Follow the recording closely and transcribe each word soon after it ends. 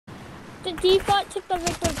The default took the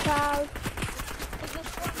victim crowd.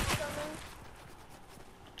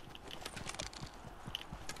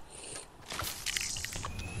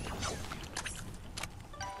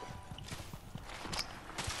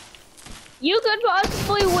 You could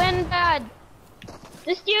possibly win that.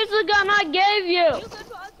 Just use the gun I gave you. You could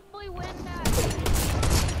possibly win that.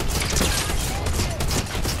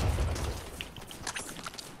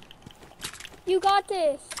 You got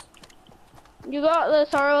this. You got this,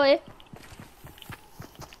 Harley.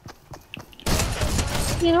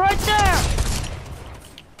 He's right there.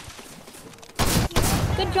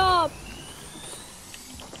 Good job.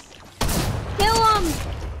 Kill him.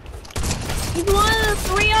 He's one of the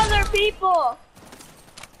 3 other people.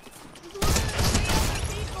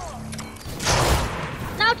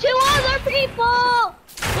 Now 2 other people.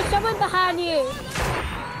 There's someone behind you.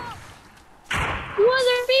 2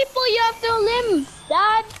 other people you have to eliminate,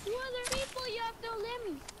 Dad. 2 other people you have to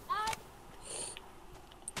eliminate, Dad.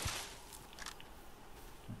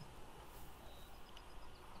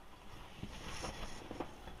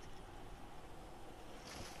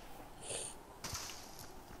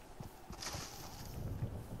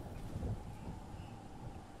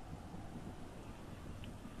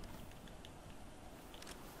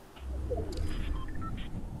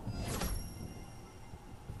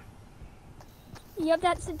 Yep,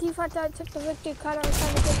 that's the default that took the victory card. I was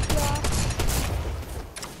trying to get you off.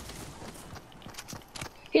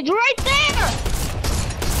 He's right there!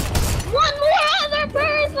 One more other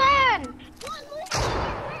person! One more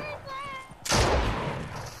other person!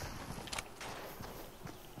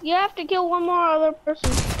 You have to kill one more other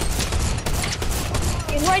person.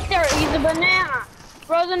 He's right there. He's a banana.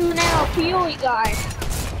 Frozen banana peely guy.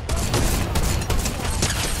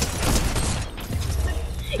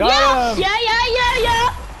 Got him! Yeah.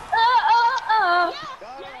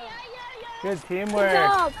 Good teamwork. Good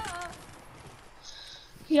job.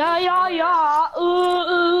 Yeah.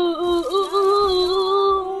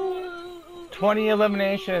 20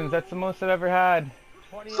 eliminations. That's the most I've ever had.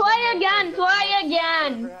 Play again.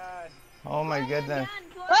 Oh my goodness.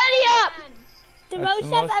 Ready up. The That's most the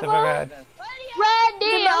most I've I've ever ever had.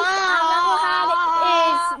 Ready had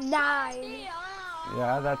is 9.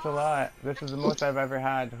 Yeah, that's a lot. This is the most I've ever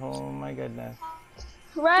had. Oh my goodness.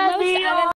 Ready.